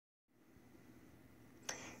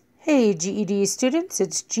Hey GED students,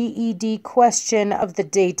 it's GED question of the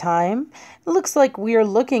daytime. It looks like we are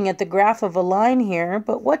looking at the graph of a line here,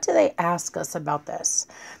 but what do they ask us about this?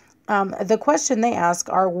 The question they ask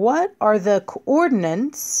are, what are the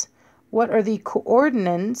coordinates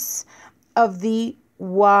of the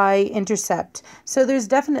Y-intercept? So there's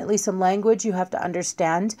definitely some language you have to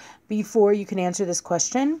understand before you can answer this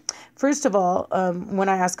question. First of all, when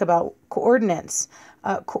I ask about coordinates,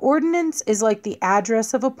 coordinates is like the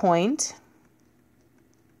address of a point.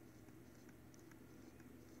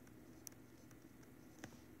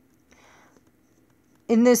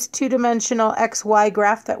 In this two-dimensional XY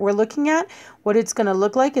graph that we're looking at, what it's going to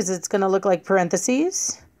look like is it's going to look like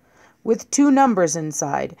parentheses with two numbers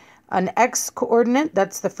inside. An X coordinate,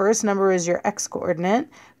 that's the first number is your X coordinate,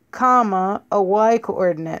 comma, a Y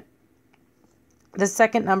coordinate. The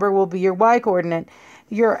second number will be your Y coordinate.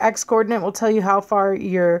 Your X coordinate will tell you how far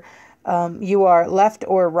you are left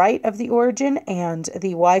or right of the origin, and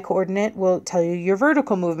the Y coordinate will tell you your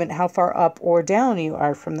vertical movement, how far up or down you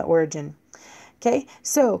are from the origin. Okay,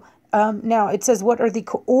 so now it says, what are the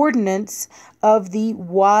coordinates of the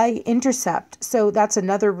Y-intercept? So that's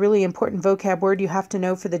another really important vocab word you have to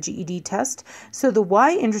know for the GED test. So the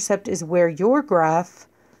Y-intercept is where your graph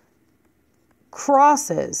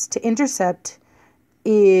crosses. To intercept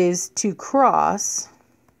is to cross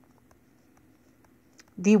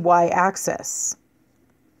the Y-axis.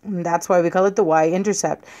 And that's why we call it the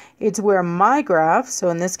Y-intercept. It's where my graph, so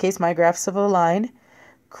in this case my graphs of a line,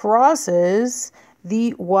 crosses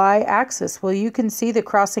the Y-axis. Well, you can see the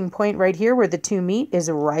crossing point right here where the two meet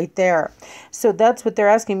is right there. So that's what they're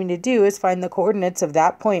asking me to do, is find the coordinates of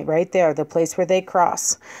that point right there, the place where they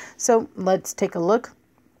cross. So let's take a look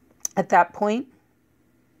at that point.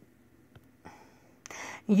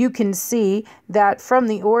 You can see that from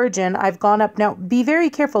the origin, I've gone up. Now, be very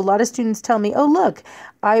careful. A lot of students tell me, oh, look,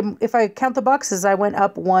 if I count the boxes, I went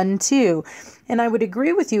up 1, 2. And I would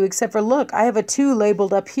agree with you, except for, look, I have a 2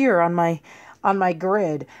 labeled up here on my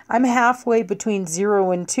grid. I'm halfway between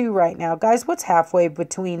 0 and 2 right now. Guys, what's halfway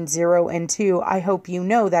between 0 and 2? I hope you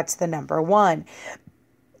know that's the number 1.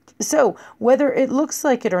 So whether it looks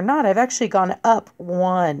like it or not, I've actually gone up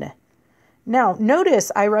 1. Now,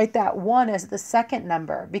 notice I write that 1 as the second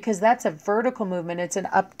number because that's a vertical movement. It's an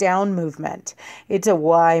up-down movement. It's a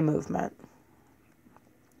Y movement.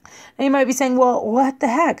 Now, you might be saying, well, what the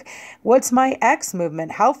heck? What's my X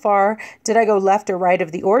movement? How far did I go left or right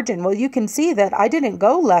of the origin? Well, you can see that I didn't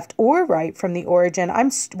go left or right from the origin. I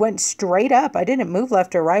went straight up. I didn't move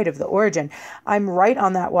left or right of the origin. I'm right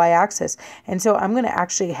on that Y-axis. And so I'm going to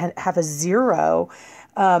actually have a 0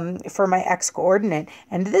 for my X coordinate.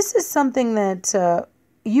 And this is something that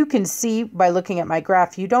you can see by looking at my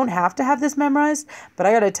graph. You don't have to have this memorized, but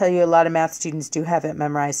I got to tell you, a lot of math students do have it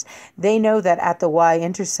memorized. They know that at the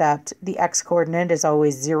Y-intercept, the X coordinate is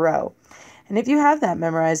always 0. And if you have that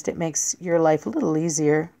memorized, it makes your life a little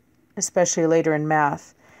easier, especially later in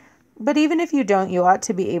math. But even if you don't, you ought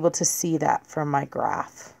to be able to see that from my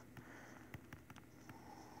graph.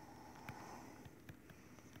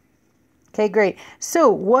 Okay, great. So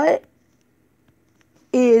what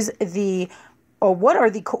are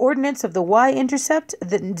the coordinates of the Y-intercept?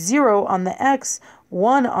 The 0 on the X,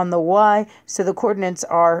 1 on the Y. So the coordinates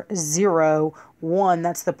are 0, 1.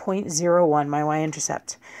 That's the point 0, 1, my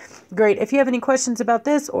Y-intercept. Great. If you have any questions about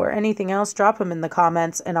this or anything else, drop them in the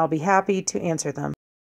comments and I'll be happy to answer them.